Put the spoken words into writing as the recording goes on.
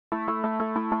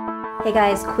Hey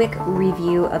guys, quick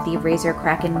review of the Razer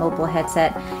Kraken mobile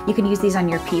headset. You can use these on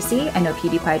your PC. I know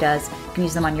PewDiePie does. You can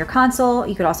use them on your console.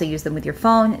 You could also use them with your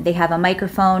phone. They have a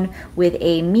microphone with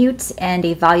a mute and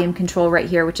a volume control right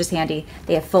here, which is handy.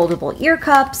 They have foldable ear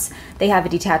cups. They have a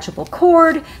detachable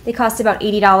cord. They cost about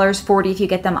 $80, $40 if you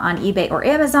get them on eBay or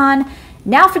Amazon.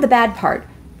 Now for the bad part.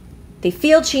 They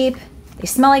feel cheap. They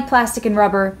smell like plastic and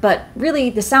rubber, but really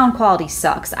the sound quality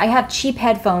sucks. I have cheap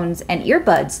headphones and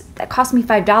earbuds that cost me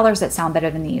 $5 that sound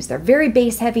better than these. They're very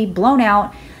bass heavy, blown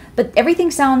out, but everything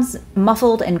sounds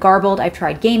muffled and garbled. I've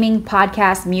tried gaming,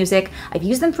 podcasts, music. I've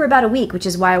used them for about a week, which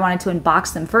is why I wanted to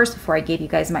unbox them first before I gave you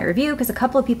guys my review, because a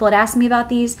couple of people had asked me about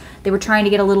these. They were trying to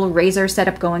get a little Razer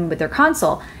setup going with their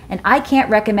console, and I can't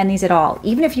recommend these at all.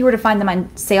 Even if you were to find them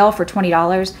on sale for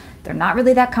 $20, they're not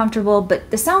really that comfortable,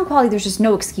 but the sound quality, there's just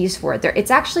no excuse for it.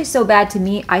 It's actually so bad to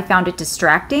me, I found it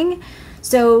distracting.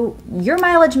 So your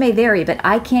mileage may vary, but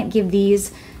I can't give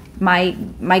these my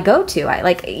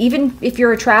go-to. Even if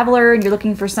you're a traveler and you're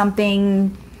looking for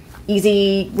something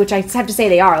easy, which I have to say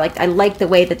they are, I like the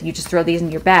way that you just throw these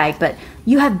in your bag, but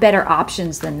you have better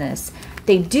options than this.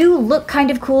 They do look kind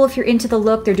of cool if you're into the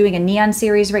look. They're doing a neon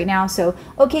series right now. So,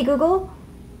 okay, Google,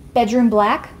 bedroom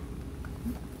black.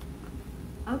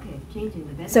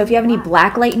 So if you have any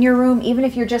black light in your room, even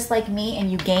if you're just like me and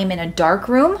you game in a dark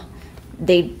room,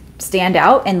 they stand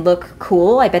out and look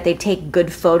cool. I bet they take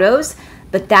good photos,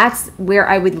 but that's where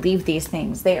I would leave these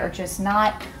things. They are just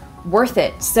not worth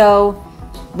it. So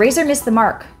Razer missed the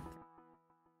mark.